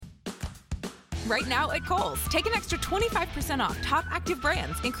Right now at Kohl's, take an extra 25% off top active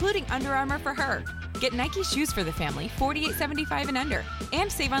brands, including Under Armour for her. Get Nike shoes for the family, $48.75 and under,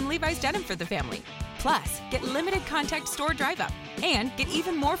 and save on Levi's denim for the family. Plus, get limited contact store drive-up, and get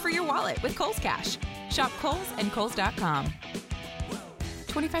even more for your wallet with Kohl's Cash. Shop Kohl's and Kohl's.com.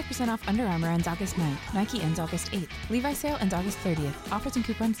 25% off Under Armour ends August 9th. Nike ends August 8th. Levi's sale ends August 30th. Offers and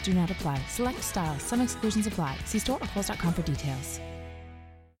coupons do not apply. Select styles. Some exclusions apply. See store or Kohl's.com for details.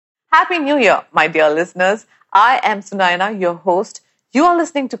 Happy New Year, my dear listeners. I am Sunayana, your host. You are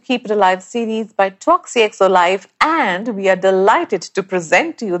listening to Keep It Alive series by Talk CXO Live, and we are delighted to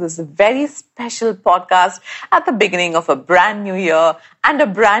present to you this very special podcast at the beginning of a brand new year and a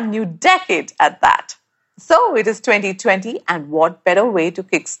brand new decade at that. So it is 2020, and what better way to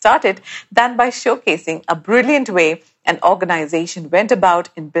kickstart it than by showcasing a brilliant way an organization went about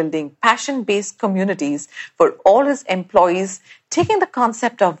in building passion-based communities for all its employees, taking the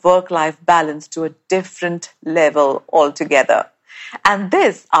concept of work-life balance to a different level altogether. And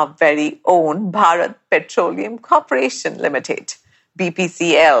this, our very own Bharat Petroleum Corporation Limited,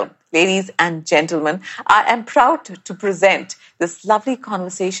 BPCL. Ladies and gentlemen, I am proud to present this lovely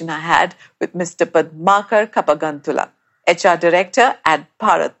conversation I had with Mr. Padmakar Kappagantula, HR Director at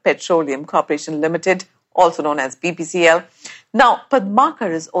Bharat Petroleum Corporation Limited, also known as BPCL. Now,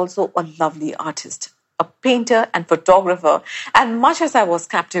 Padmakar is also a lovely artist, a painter and photographer, and much as I was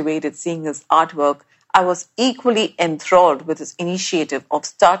captivated seeing his artwork, I was equally enthralled with his initiative of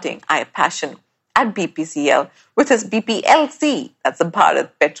starting iPassion at BPCL with his BPLC, that's the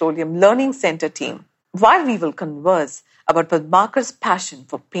Bharat Petroleum Learning Center team. While we will converse about Padmakar's passion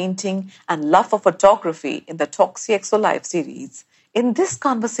for painting and love for photography in the Talk CXO Live series, in this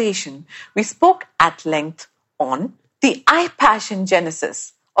conversation, we spoke at length on the iPassion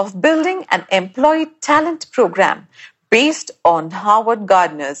genesis of building an employee talent program based on Howard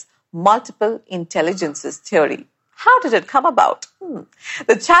Gardner's multiple intelligences theory. How did it come about?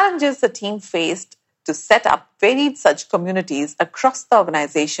 The challenges the team faced to set up varied such communities across the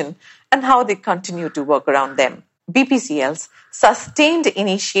organization and how they continue to work around them. BPCL's sustained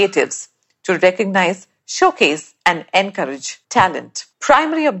initiatives to recognize, showcase, and encourage talent.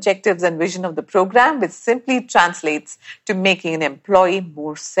 Primary objectives and vision of the program, which simply translates to making an employee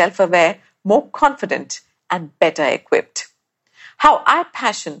more self-aware, more confident, and better equipped. How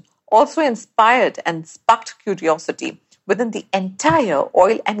iPassion also inspired and sparked curiosity within the entire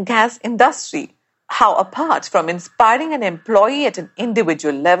oil and gas industry. How, apart from inspiring an employee at an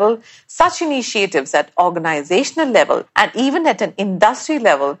individual level, such initiatives at organizational level and even at an industry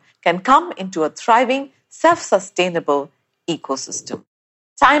level can come into a thriving, self-sustainable ecosystem.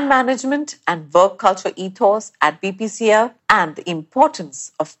 Time management and work culture ethos at BPCL, and the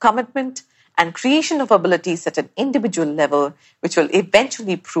importance of commitment and creation of abilities at an individual level, which will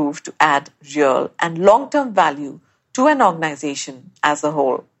eventually prove to add real and long-term value to an organization as a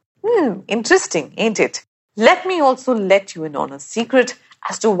whole. Interesting, ain't it? Let me also let you in on a secret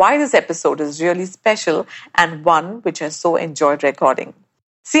as to why this episode is really special and one which I so enjoyed recording.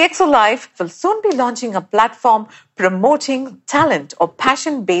 CXO Live will soon be launching a platform promoting talent or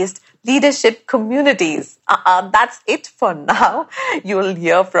passion-based leadership communities. That's it for now. You will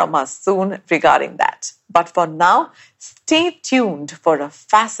hear from us soon regarding that. But for now, stay tuned for a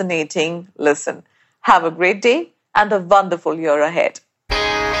fascinating listen. Have a great day and a wonderful year ahead.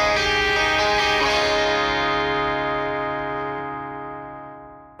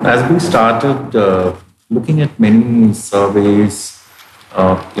 As we started looking at many surveys,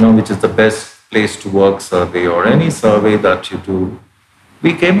 which is the best place to work survey or any survey that you do,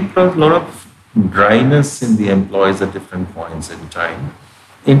 we came across a lot of dryness in the employees at different points in time.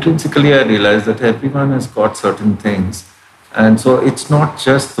 Intrinsically, I realized that everyone has got certain things. And so it's not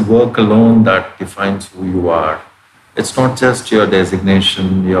just the work alone that defines who you are. It's not just your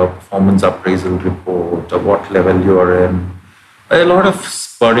designation, your performance appraisal report, or what level you are in. A lot of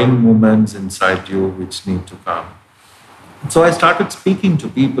spurring moments inside you which need to come. So I started speaking to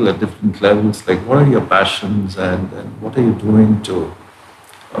people at different levels, like what are your passions and what are you doing to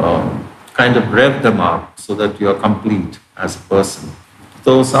kind of rev them up so that you're complete as a person.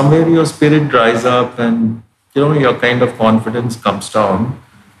 So somewhere your spirit dries up and your kind of confidence comes down,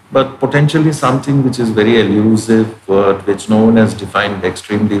 but potentially something which is very elusive word which no one has defined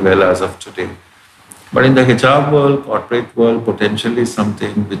extremely well as of today. But in the HR world, corporate world, potentially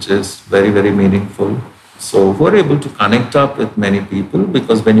something which is very, very meaningful. So we're able to connect up with many people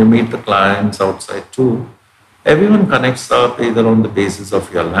because when you meet the clients outside too, everyone connects up either on the basis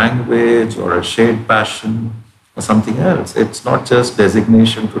of your language or a shared passion or something else. It's not just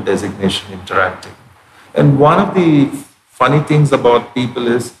designation to designation interacting. And one of the funny things about people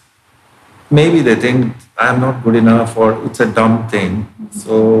is maybe they think I'm not good enough or it's a dumb thing.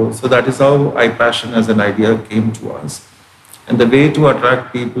 So that is how iPassion as an idea came to us. And the way to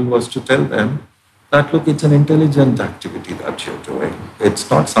attract people was to tell them that, look, it's an intelligent activity that you're doing. It's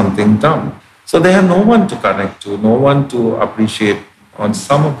not something dumb. So they have no one to connect to, no one to appreciate on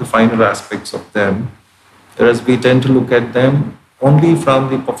some of the finer aspects of them, whereas we tend to look at them only from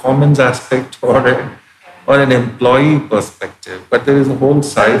the performance aspect or an employee perspective, but there is a whole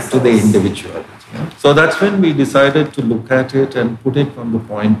side to the individual. So that's when we decided to look at it and put it from the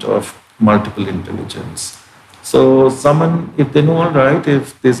point of multiple intelligence. So someone, if they know, all right,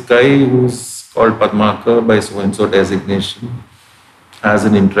 if this guy who's called Padmakar by so-and-so designation has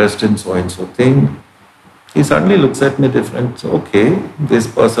an interest in so-and-so thing, he suddenly looks at me different. So, okay, this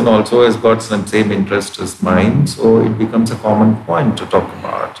person also has got some same interest as mine, so it becomes a common point to talk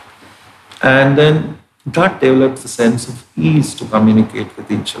about. And then that develops a sense of ease to communicate with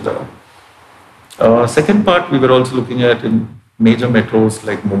each other. Second part, we were also looking at in major metros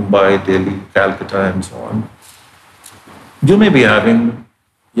like Mumbai, Delhi, Calcutta, and so on. You may be having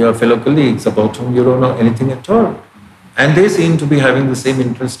your fellow colleagues about whom you don't know anything at all, and they seem to be having the same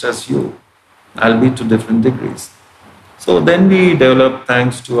interest as you, albeit to different degrees. So then we developed,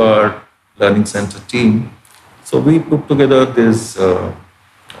 thanks to our learning center team, so we put together this a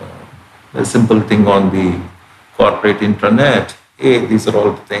simple thing on the corporate intranet. Hey, these are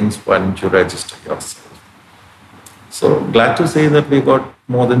all the things, why don't you register yourself? So glad to say that we got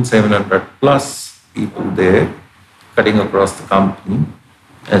more than 700 plus people there cutting across the company.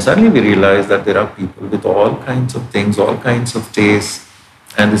 And suddenly we realized that there are people with all kinds of things, all kinds of tastes,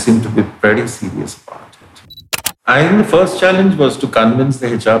 and they seem to be pretty serious about it. I think the first challenge was to convince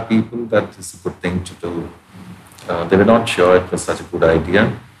the HR people that this is a good thing to do. They were not sure it was such a good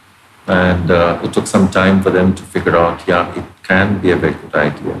idea. And it took some time for them to figure out, yeah, it can be a very good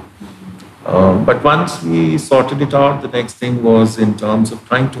idea. But once we sorted it out, the next thing was in terms of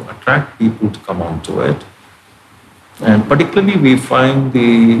trying to attract people to come onto it. And particularly we find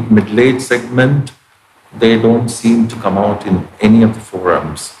the middle-aged segment, they don't seem to come out in any of the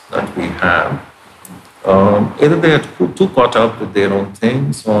forums that we have. Either they are too caught up with their own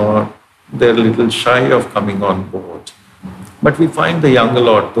things or they're a little shy of coming on board. But we find the younger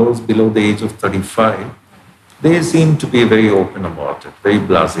lot, those below the age of 35, they seem to be very open about it, very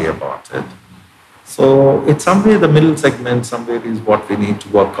blasé about it. So it's somewhere the middle segment, somewhere is what we need to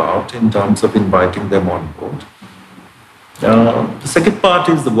work out in terms of inviting them on board. The second part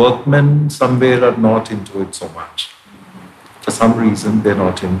is the workmen somewhere are not into it so much. For some reason, they're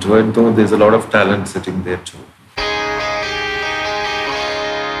not into it, though there's a lot of talent sitting there too.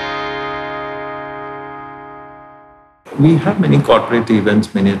 We have many corporate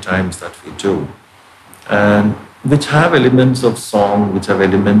events many times that we do, and which have elements of song, which have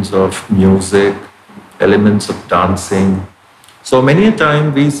elements of music, elements of dancing. So many a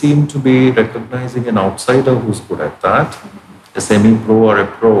time we seem to be recognizing an outsider who's good at that, a semi-pro or a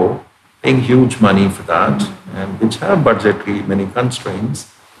pro, paying huge money for that, and which have budgetary many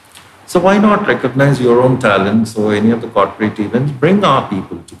constraints. So why not recognize your own talent? So any of the corporate events, bring our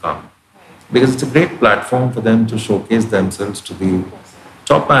people to come. Because it's a great platform for them to showcase themselves to the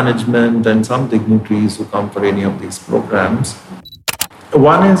top management and some dignitaries who come for any of these programs.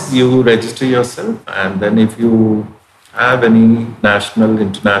 One is you register yourself, and then if you have any national,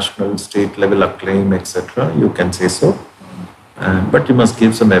 international, state level acclaim, etc., you can say so. But you must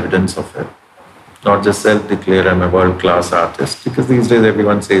give some evidence of it. Not just self-declare I'm a world-class artist, because these days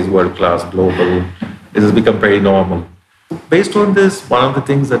everyone says world-class, global. This has become very normal. Based on this, one of the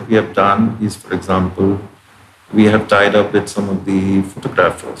things that we have done is, for example, we have tied up with some of the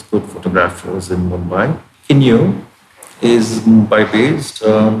photographers, good photographers in Mumbai. Kinyu is Mumbai-based,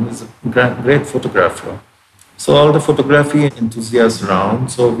 is a great photographer. So all the photography enthusiasts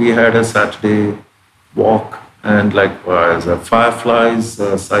around, so we had a Saturday walk and likewise fireflies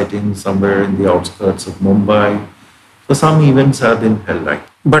sighting somewhere in the outskirts of Mumbai. So some events have been held like.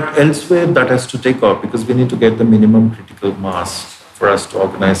 But elsewhere that has to take off because we need to get the minimum critical mass for us to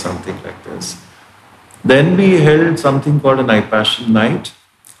organize something like this. Then we held something called an iPassion night,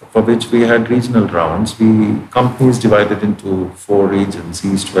 for which we had regional rounds. Companies divided into 4 regions,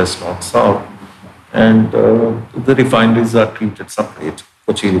 east, west, north, south. And the refineries are treated separate,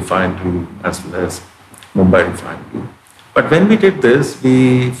 Kochi refinery as well as Mumbai refinery. But when we did this,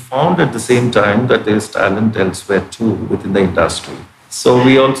 we found at the same time that there is talent elsewhere too within the industry. So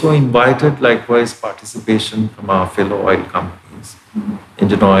we also invited likewise participation from our fellow oil companies,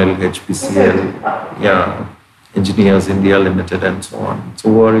 Indian Oil, HPCL, Engineers India Limited and so on.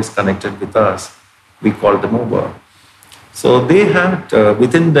 So whoever is connected with us, we called them over. So they had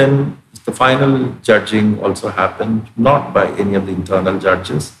within them the final judging also happened not by any of the internal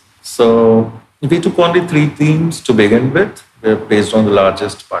judges. So we took only 3 themes to begin with, based on the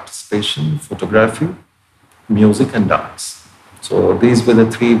largest participation: photography, music, and dance. So these were the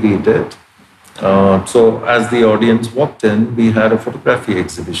 3 we did. So as the audience walked in, we had a photography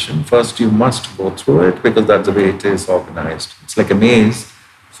exhibition. First, you must go through it because that's the way it is organized. It's like a maze.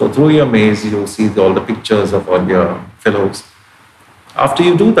 So through your maze, you'll see all the pictures of all your fellows. After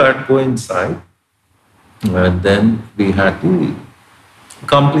you do that, go inside. And then we had the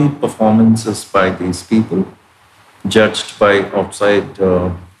complete performances by these people, judged by outside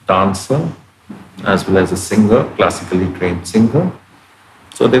dancer as well as a singer, classically trained singer.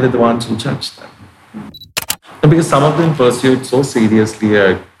 So they were the ones who judged them. And because some of them pursue it so seriously,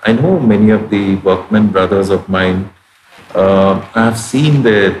 I know many of the workmen brothers of mine. I have seen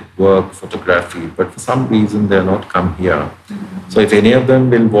their work, photography, but for some reason they're not come here. So if any of them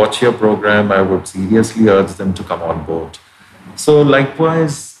will watch your program, I would seriously urge them to come on board. So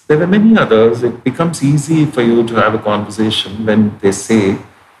likewise, there were many others. It becomes easy for you to have a conversation when they say,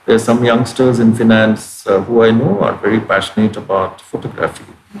 there's some youngsters in finance who I know are very passionate about photography.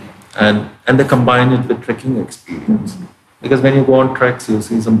 And they combine it with trekking experience. Because when you go on treks, you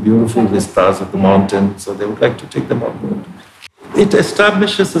see some beautiful vistas of the mountains, so they would like to take them on board. It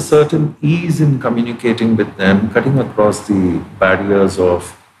establishes a certain ease in communicating with them, cutting across the barriers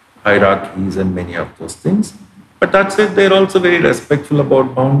of hierarchies and many of those things. But that's it, they're also very respectful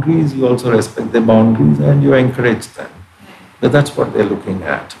about boundaries. You also respect their boundaries and you encourage them. But that's what they're looking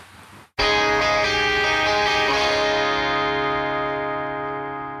at.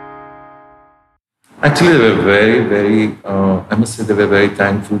 Actually, they were very, I must say, they were very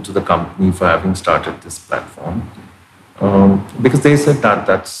thankful to the company for having started this platform. Because they said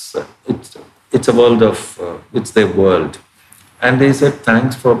it's a world of, it's their world. And they said,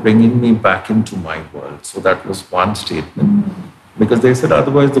 thanks for bringing me back into my world. So that was one statement. Because they said,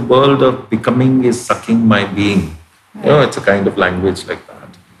 otherwise the world of becoming is sucking my being. You know, it's a kind of language like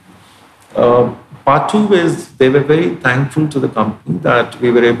that. Part 2 is they were very thankful to the company that we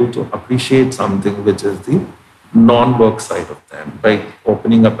were able to appreciate something which is the non-work side of them by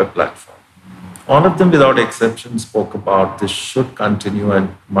opening up a platform. All of them without exception spoke about this should continue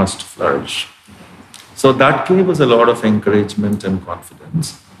and must flourish. So that gave us a lot of encouragement and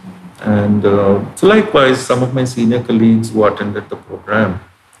confidence. And so likewise, some of my senior colleagues who attended the program,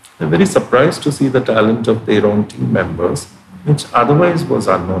 they're very surprised to see the talent of their own team members, which otherwise was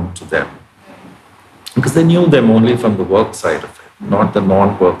unknown to them. Because they knew them only from the work side of it, not the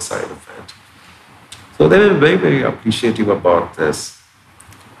non-work side of it. So they were very appreciative about this.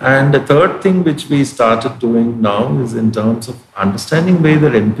 And the third thing which we started doing now is in terms of understanding where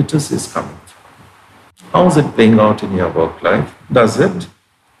their impetus is coming from. How is it playing out in your work life? Does it?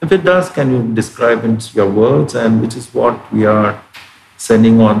 If it does, can you describe in your words? And which is what we are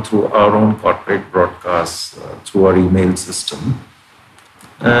sending on through our own corporate broadcasts, through our email system.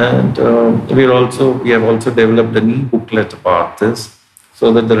 And we have also developed an e-booklet about this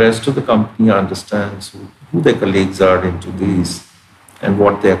so that the rest of the company understands who their colleagues are into these and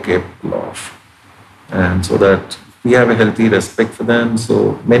what they are capable of. And so that we have a healthy respect for them.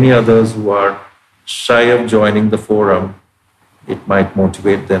 So many others who are shy of joining the forum, it might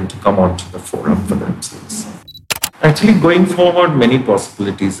motivate them to come onto the forum for themselves. Actually, going forward, many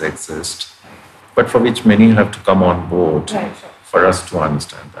possibilities exist, but for which many have to come on board. Right. For us to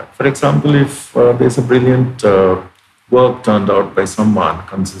understand that. For example, if there's a brilliant work turned out by someone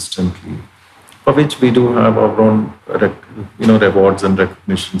consistently, for which we do have our own rewards and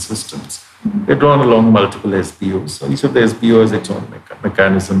recognition systems. They're drawn along multiple SBOs. So each of the SBOs has its own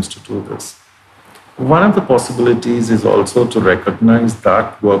mechanisms to do this. One of the possibilities is also to recognize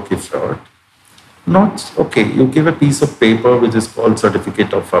that work effort. You give a piece of paper which is called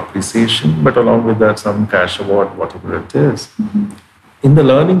Certificate of Appreciation, but along with that some cash award, whatever it is. Mm-hmm. In the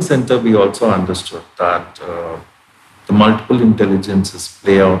Learning Center, we also understood that the multiple intelligences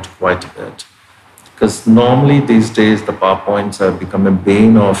play out quite a bit. Because normally these days the PowerPoints have become a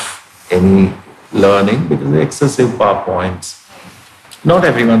bane of any learning because they're excessive PowerPoints. Not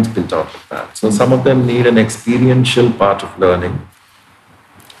everyone's built out of that. So some of them need an experiential part of learning.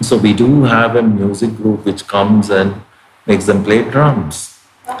 So we do have a music group which comes and makes them play drums.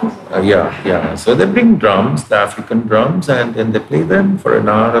 So they bring drums, the African drums, and then they play them for an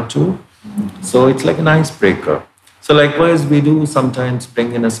hour or two. So it's like an icebreaker. So likewise, we do sometimes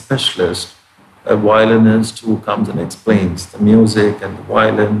bring in a specialist, a violinist who comes and explains the music and the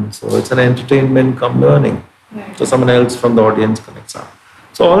violin. So it's an entertainment come learning. So someone else from the audience connects up.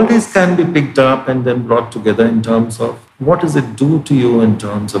 So all these can be picked up and then brought together in terms of what does it do to you in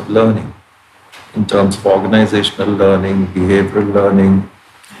terms of learning, in terms of organizational learning, behavioral learning,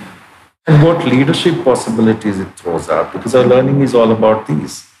 and what leadership possibilities it throws out, because our learning is all about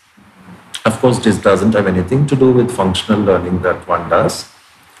these. Of course, this doesn't have anything to do with functional learning that one does,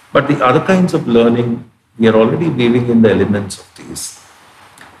 but the other kinds of learning, we are already weaving in the elements of these.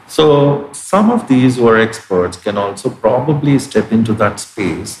 So some of these who are experts can also probably step into that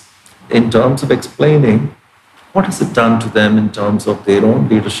space in terms of explaining what has it done to them in terms of their own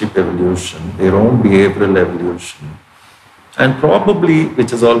leadership evolution, their own behavioral evolution, and probably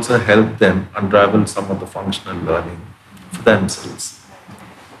which has also helped them unravel some of the functional learning for themselves.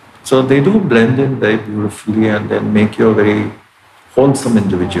 So they do blend in very beautifully and then make you a very wholesome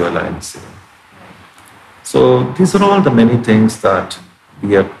individual, I would say. So these are all the many things that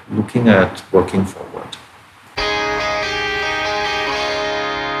we are looking at working forward.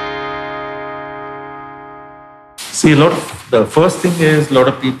 See, the first thing is a lot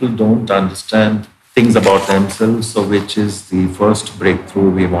of people don't understand things about themselves, so which is the first breakthrough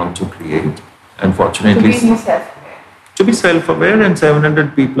we want to create. Unfortunately, to be self-aware, and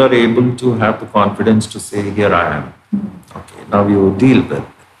 700 people are able to have the confidence to say, here I am. Okay, now you deal with.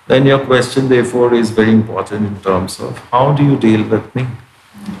 Then your question, therefore, is very important in terms of how do you deal with me?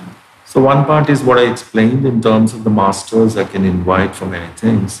 So one part is what I explained in terms of the masters I can invite for many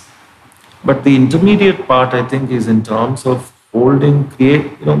things. But the intermediate part, I think, is in terms of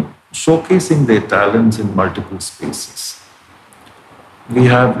showcasing their talents in multiple spaces. We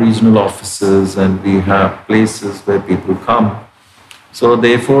have regional offices and we have places where people come. So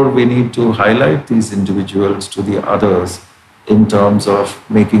therefore, we need to highlight these individuals to the others in terms of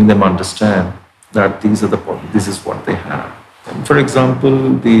making them understand that this is what they have. And for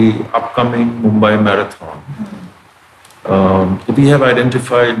example, the upcoming Mumbai Marathon, we have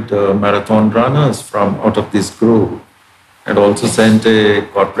identified marathon runners from out of this group and also sent a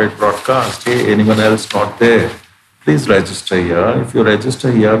corporate broadcast. Hey, anyone else not there? Please register here. If you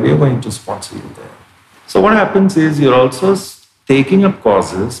register here, we are going to sponsor you there. So what happens is you're also taking up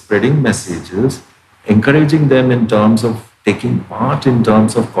causes, spreading messages, encouraging them in terms of taking part in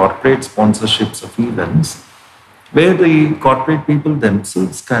terms of corporate sponsorships of events where the corporate people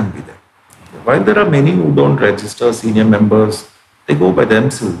themselves can be there. While there are many who don't register, senior members, they go by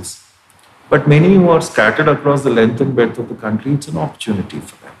themselves. But many who are scattered across the length and breadth of the country, it's an opportunity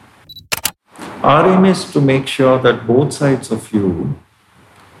for them. Our aim is to make sure that both sides of you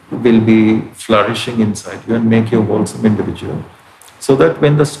will be flourishing inside you and make you a wholesome individual. So that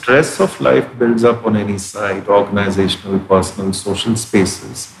when the stress of life builds up on any side, organizational, personal, social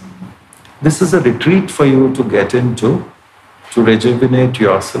spaces, this is a retreat for you to get into, to rejuvenate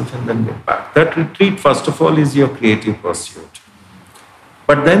yourself and then get back. That retreat, first of all, is your creative pursuit.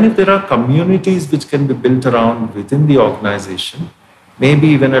 But then if there are communities which can be built around within the organization, maybe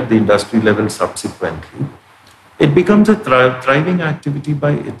even at the industry level subsequently, it becomes a thriving activity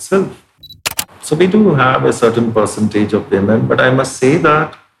by itself. So we do have a certain percentage of women, but I must say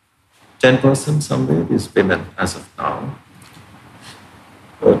that 10% somewhere is women as of now.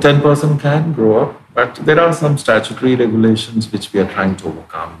 10% can grow up, but there are some statutory regulations which we are trying to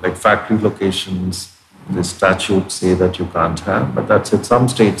overcome, like factory locations. The statutes say that you can't have, but that's it. Some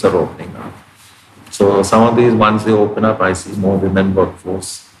states are opening up. So some of these, once they open up, I see more women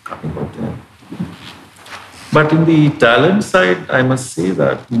workforce coming out there. But in the talent side, I must say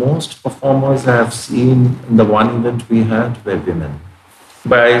that most performers I have seen in the one event we had were women.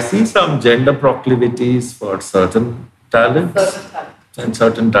 But I see some gender proclivities for certain talents. And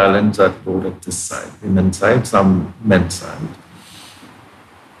certain talents are more at this side, women's side, some men's side.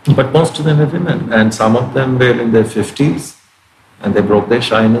 But most of them are women, and some of them were in their 50s, and they broke their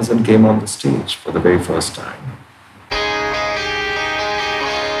shyness and came on the stage for the very first time.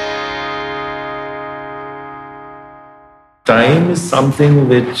 Time is something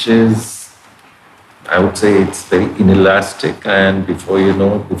which is, I would say, it's very inelastic, and before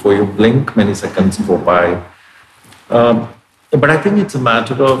you blink, many seconds go by. But I think it's a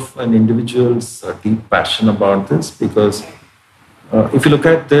matter of an individual's deep passion about this, because if you look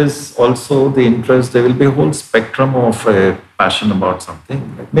at this, also the interest, there will be a whole spectrum of passion about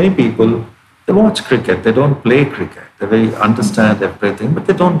something. Like many people, they watch cricket, they don't play cricket. They understand everything, but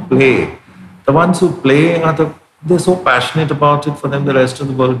they don't play. The ones who play, they're so passionate about it, for them the rest of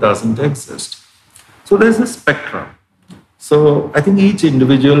the world doesn't exist. So there's a spectrum. So I think each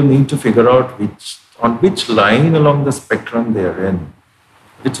individual needs to figure out on which line along the spectrum they're in.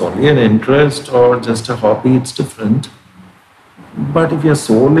 If it's only an interest or just a hobby, it's different. But if your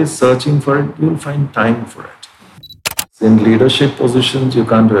soul is searching for it, you'll find time for it. In leadership positions, you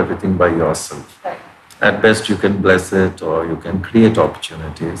can't do everything by yourself. Right. At best, you can bless it or you can create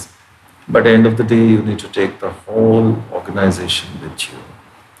opportunities. But at the end of the day, you need to take the whole organization with you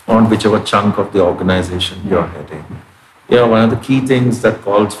on whichever chunk of the organization you're heading. One of the key things that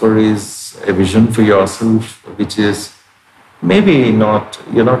calls for is a vision for yourself, which is maybe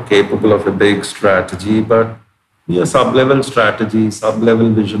you're not capable of a big strategy, but your sub-level strategy,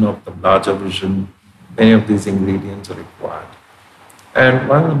 sub-level vision of the larger vision, many of these ingredients are required. And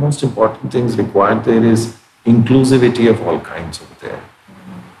one of the most important things required there is inclusivity of all kinds over there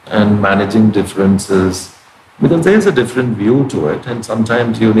and managing differences, because there's a different view to it, and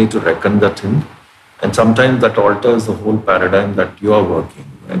sometimes you need to reckon that in, and sometimes that alters the whole paradigm that you are working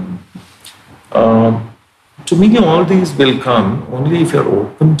with. To me, all these will come only if you're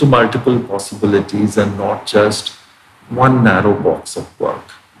open to multiple possibilities and not just one narrow box of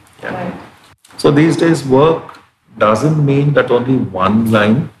work. Right. So these days, work doesn't mean that only one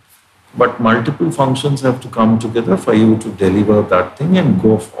line, but multiple functions have to come together for you to deliver that thing and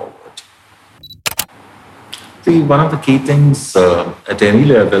go forward. See, one of the key things at any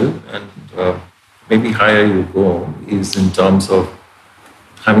level, and maybe higher you go, is in terms of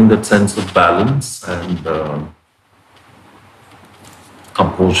having that sense of balance and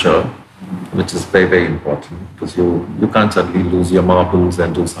composure, which is very, very important, because you can't suddenly lose your marbles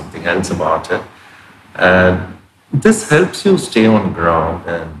and do something else about it. And this helps you stay on ground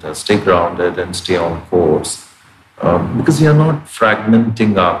and stay grounded and stay on course, because you're not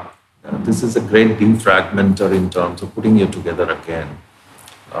fragmenting up. This is a great defragmenter in terms of putting you together again,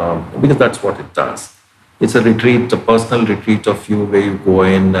 because that's what it does. It's a retreat, a personal retreat of you, where you go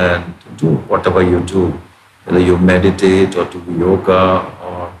in and do whatever you do, whether you meditate or do yoga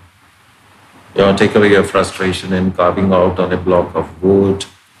or take away your frustration in carving out on a block of wood,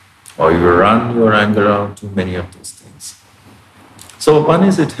 or you run your anger out, to many of those things. So one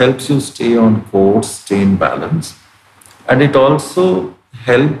is it helps you stay on course, stay in balance, and it also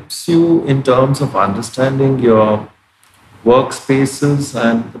helps you in terms of understanding your workspaces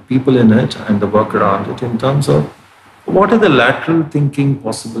and the people in it and the work around it, in terms of what are the lateral thinking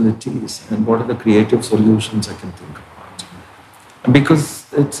possibilities and what are the creative solutions I can think about.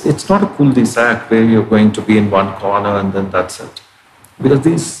 Because it's not a cul-de-sac where you're going to be in one corner and then that's it. Because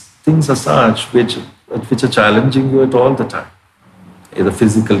these things are such which are challenging you at all the time. Either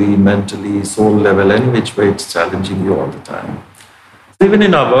physically, mentally, soul level, any which way it's challenging you all the time. Even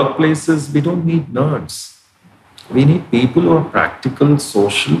in our workplaces, we don't need nerds. We need people who are practical,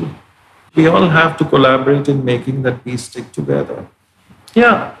 social. We all have to collaborate in making that piece stick together.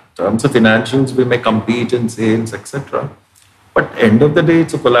 Yeah, in terms of financials, we may compete in sales, etc. But end of the day,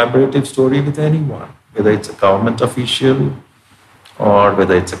 it's a collaborative story with anyone, whether it's a government official or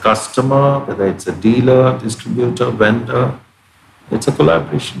whether it's a customer, whether it's a dealer, distributor, vendor. It's a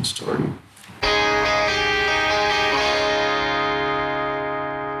collaboration story.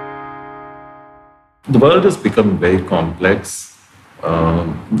 The world has become very complex.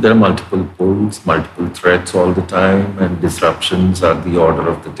 There are multiple pulls, multiple threats all the time, and disruptions are the order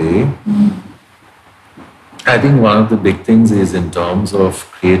of the day. I think one of the big things is in terms of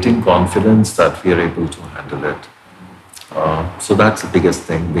creating confidence that we are able to handle it. So that's the biggest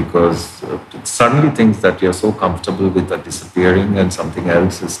thing, because suddenly things that you're so comfortable with are disappearing and something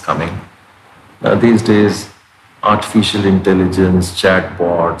else is coming. These days, artificial intelligence,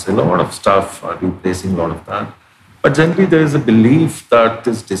 chatbots, a lot of stuff are replacing a lot of that. But generally, there is a belief that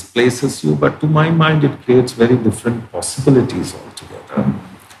this displaces you, but to my mind, it creates very different possibilities altogether.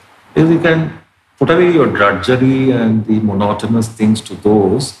 Because you can put away your drudgery and the monotonous things to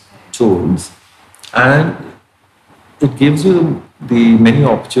those tools, and it gives you the many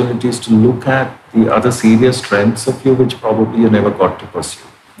opportunities to look at the other serious strengths of you, which probably you never got to pursue.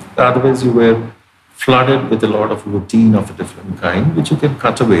 Otherwise, you were flooded with a lot of routine of a different kind, which you can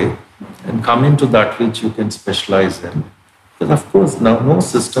cut away and come into that which you can specialize in. Because of course, now no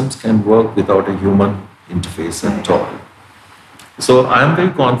systems can work without a human interface at all. So I am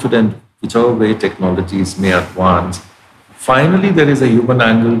very confident, whichever way technologies may advance, finally there is a human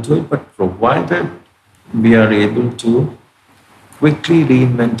angle to it, but provided we are able to quickly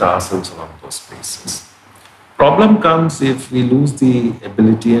reinvent ourselves along those spaces. Problem comes if we lose the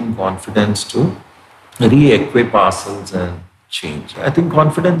ability and confidence to re-equip ourselves and change. I think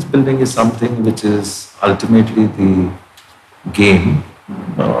confidence building is something which is ultimately the game,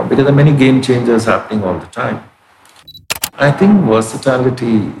 because there are many game changers happening all the time. I think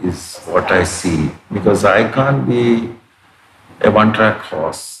versatility is what I see, because I can't be a one-track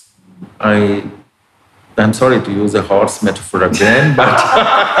horse. I'm sorry to use a horse metaphor again,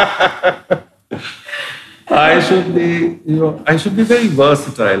 but I should be very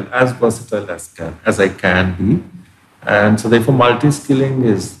versatile as I can be. And so therefore multi-skilling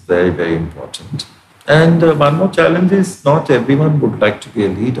is very, very important. And one more challenge is not everyone would like to be a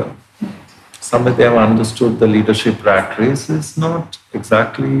leader. Some of them understood the leadership rat race is not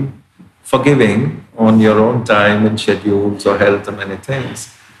exactly forgiving on your own time and schedules or health and many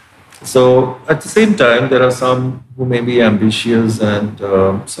things. So at the same time, there are some who may be ambitious, and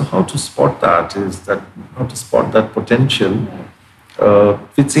so how to spot that how to spot that potential,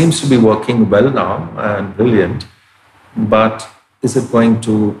 which seems to be working well now and brilliant, but is it going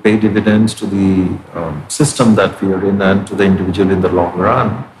to pay dividends to the system that we are in and to the individual in the long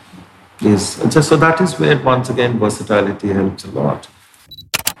run? So that is where once again versatility helps a lot.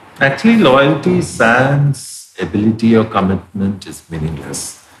 Actually, loyalty sans ability or commitment is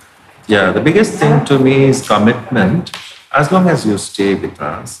meaningless. Yeah, the biggest thing to me is commitment. As long as you stay with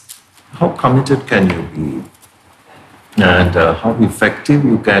us, how committed can you be? And how effective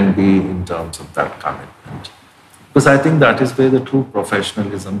you can be in terms of that commitment. Because I think that is where the true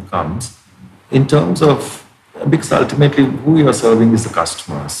professionalism comes in terms of, because ultimately who you're serving is the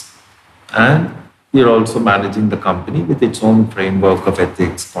customers. And you're also managing the company with its own framework of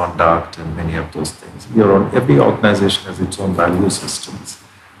ethics, conduct, and many of those things. Every organization has its own value systems.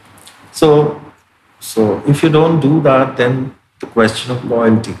 So if you don't do that, then the question of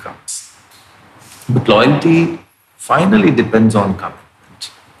loyalty comes. But loyalty finally depends on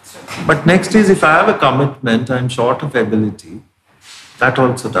commitment. But next is, if I have a commitment, I'm short of ability, that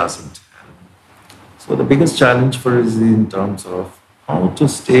also doesn't help. So the biggest challenge for us is in terms of how to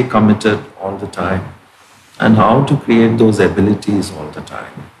stay committed all the time and how to create those abilities all the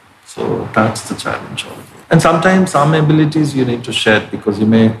time. So that's the challenge of it. And sometimes some abilities you need to shed because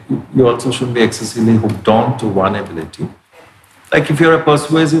you also shouldn't be excessively hooked on to one ability. Like if you're a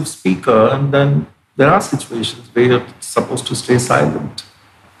persuasive speaker, and then there are situations where you're supposed to stay silent.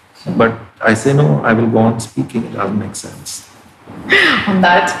 But I say, no, I will go on speaking. It doesn't make sense. On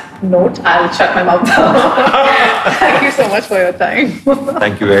that note, I'll shut my mouth down. Thank you so much for your time.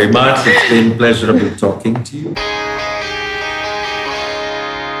 Thank you very much. It's been pleasurable talking to you.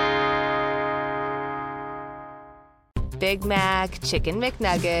 Big Mac, Chicken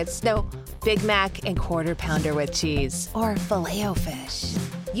McNuggets, no, Big Mac and Quarter Pounder with cheese, or Filet-O-Fish.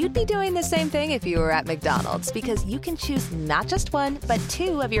 You'd be doing the same thing if you were at McDonald's, because you can choose not just one, but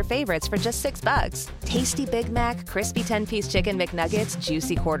two of your favorites for just $6. Tasty Big Mac, crispy 10-piece Chicken McNuggets,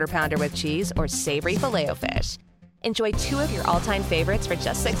 juicy Quarter Pounder with cheese, or savory Filet-O-Fish. Enjoy two of your all-time favorites for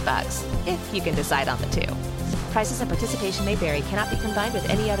just $6, if you can decide on the two. Prices and participation may vary, cannot be combined with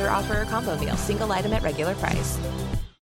any other offer or combo meal, single item at regular price.